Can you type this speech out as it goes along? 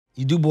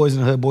You do Boys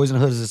in the Hood. Boys in the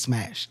Hood is a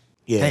smash.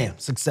 Yeah. Damn,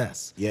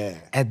 success. Yeah.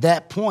 At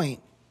that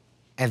point,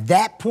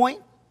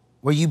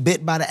 were you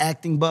bit by the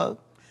acting bug?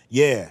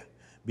 Yeah,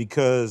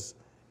 because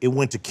it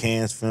went to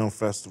Cannes Film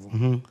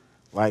Festival.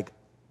 Like,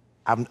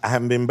 I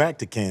haven't been back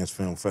to Cannes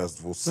Film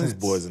Festival since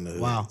Boys in the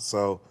Hood. Wow.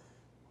 So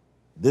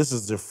this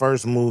is the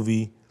first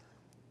movie.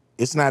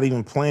 It's not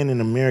even playing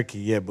in America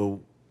yet, but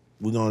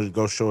we're going to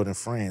go show it in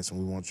France, and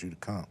we want you to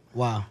come.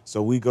 Wow.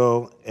 So we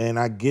go, and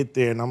I get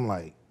there, and I'm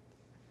like,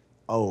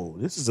 oh,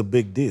 this is a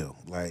big deal.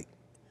 Like,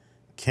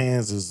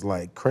 Cannes is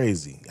like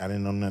crazy. I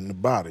didn't know nothing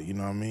about it, you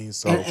know what I mean?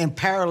 So in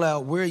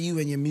parallel, where are you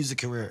in your music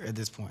career at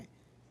this point?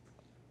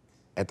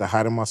 at the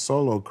height of my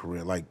solo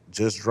career, like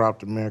just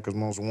dropped America's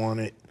Most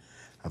Wanted.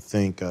 I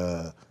think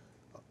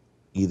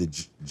either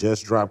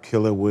just dropped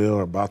Killer Will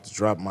or about to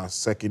drop my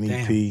second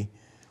EP. Damn.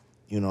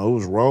 You know, it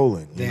was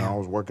rolling. You know, Damn. I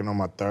was working on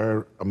my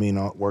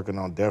working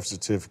on Death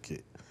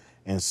Certificate.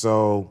 And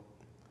so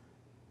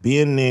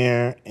being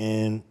there,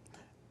 and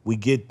we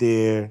get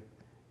there,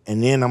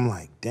 and then I'm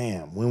like,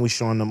 damn, when we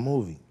showing the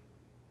movie?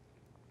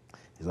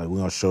 He's like, we're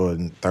gonna show it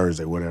on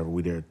Thursday, whatever.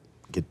 We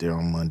get there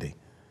on Monday.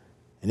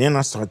 And then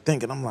I start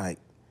thinking, I'm like,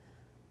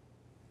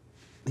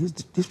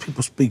 these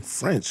people speak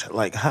French.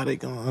 Like, how they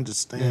gonna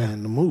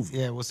understand the movie?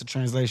 Yeah, what's the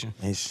translation?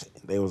 And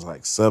they was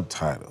like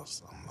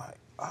subtitles. I'm like,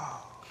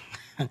 oh,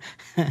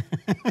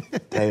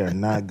 they are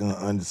not gonna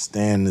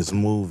understand this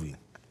movie.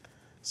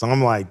 So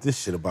I'm like, this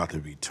shit about to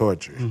be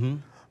torture,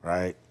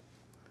 right?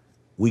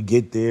 We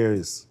get there,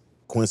 it's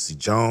Quincy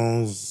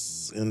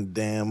Jones in the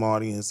damn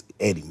audience,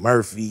 Eddie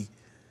Murphy.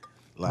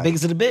 Like,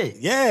 Biggest of the big.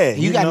 Yeah.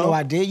 You got know? no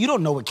idea. You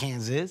don't know what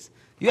Kansas is.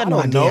 You got I no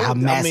don't idea know. how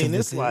massive I mean, this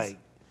it's is. like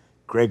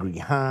Gregory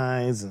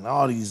Hines and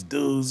all these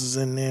dudes is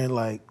in there,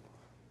 like,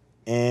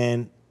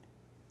 and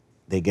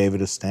they gave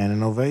it a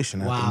standing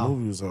ovation after the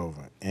movie was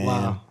over.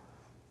 And,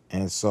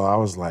 and so I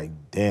was like,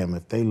 damn,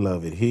 if they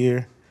love it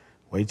here,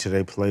 wait till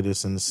they play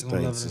this in the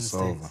States. It's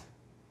over.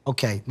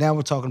 Okay, now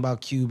we're talking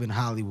about Cube and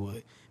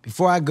Hollywood.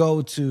 Before I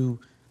go to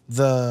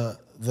the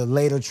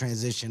later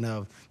transition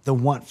of the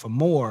want for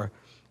more,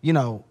 you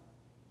know,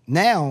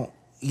 now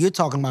you're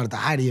talking about at the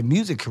height of your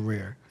music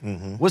career.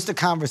 What's the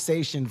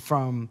conversation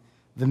from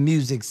the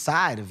music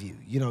side of you?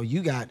 You know,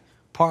 you got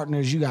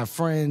partners, you got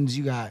friends,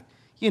 you got,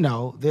 you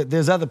know,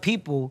 there's other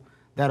people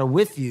that are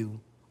with you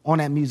on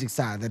that music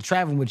side, that are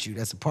traveling with you,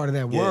 that's a part of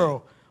that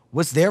world.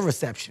 What's their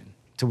reception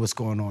to what's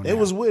going on now? It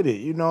was with it.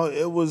 You know,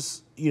 it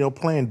was, you know,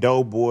 playing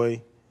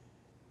Doughboy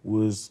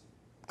was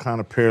kind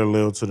of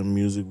parallel to the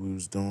music we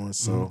was doing.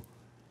 So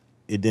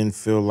it didn't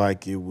feel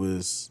like it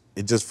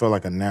just felt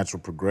like a natural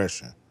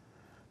progression,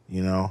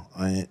 you know?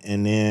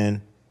 And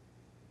then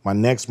my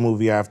next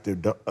movie after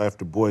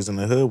Boys in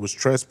the Hood was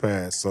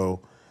Trespass. So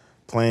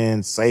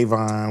playing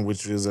Savon,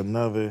 which is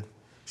another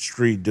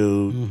street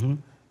dude,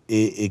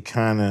 it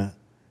kind of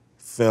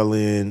fell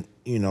in,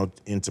 you know,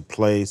 into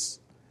place.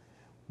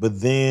 But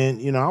then,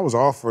 you know, I was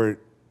offered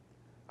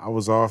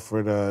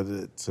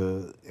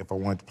to if I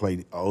wanted to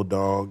play Old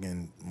Dog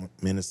and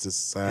Menace to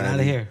Society. Get out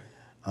of here.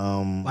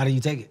 Why did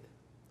you take it?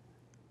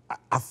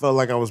 I felt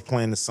like I was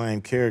playing the same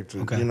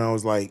character. Okay. You know, it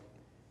was like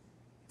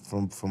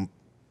from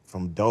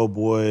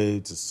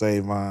Doughboy to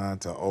Savon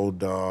to Old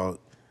Dog.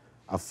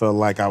 I felt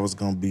like I was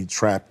gonna be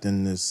trapped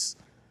in this,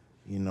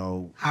 you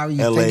know, How are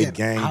you LA thinking?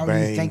 gangbang. How are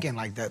you thinking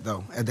like that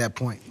though? At that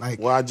point, like,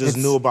 well, I just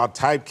knew about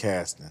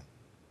typecasting.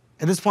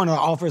 At this point, our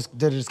offers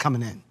they're just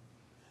coming in.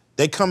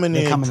 They coming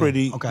in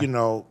pretty, Okay. you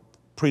know,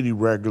 pretty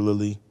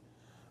regularly.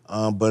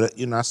 But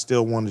you know, I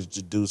still wanted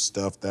to do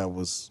stuff that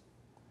was,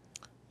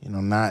 you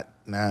know, not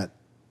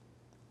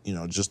you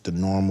know, just a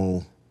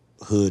normal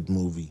hood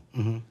movie.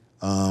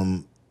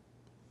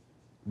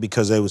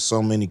 Because there was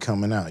so many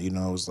coming out. You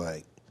know, it was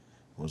like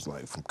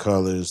from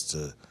Colors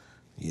to,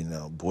 you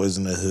know, Boys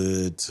in the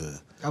Hood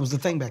to That was the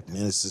thing back then.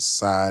 Menace to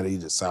Society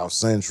to South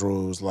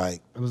Central. It was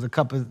like It was the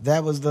cup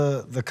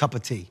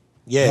of tea.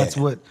 Yeah.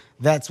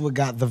 That's what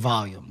got the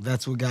volume.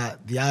 That's what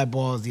got the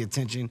eyeballs, the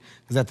attention.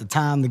 Because at the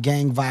time, the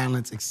gang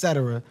violence,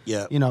 etc.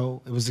 Yeah. You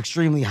know, it was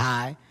extremely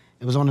high.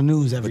 It was on the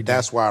news every But day.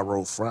 that's why I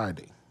wrote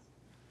Friday.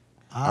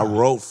 I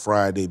wrote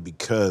Friday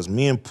because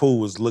me and Pooh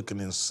was we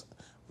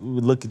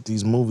would look at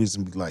these movies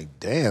and be like,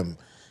 damn,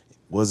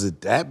 was it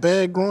that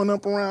bad growing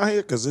up around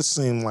here? Because it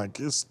seemed like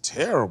it's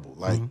terrible,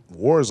 like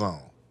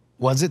Warzone.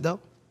 Was it though?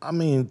 I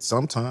mean,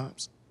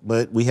 sometimes,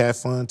 but we had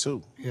fun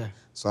too. Yeah.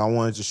 So I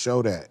wanted to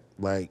show that,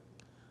 like,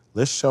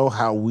 let's show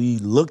how we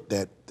looked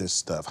at this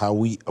stuff, how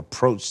we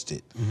approached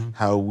it,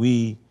 how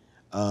we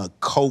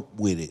cope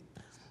with it,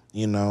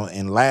 you know,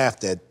 and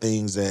laughed at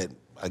things that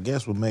I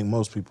guess would make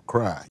most people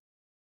cry.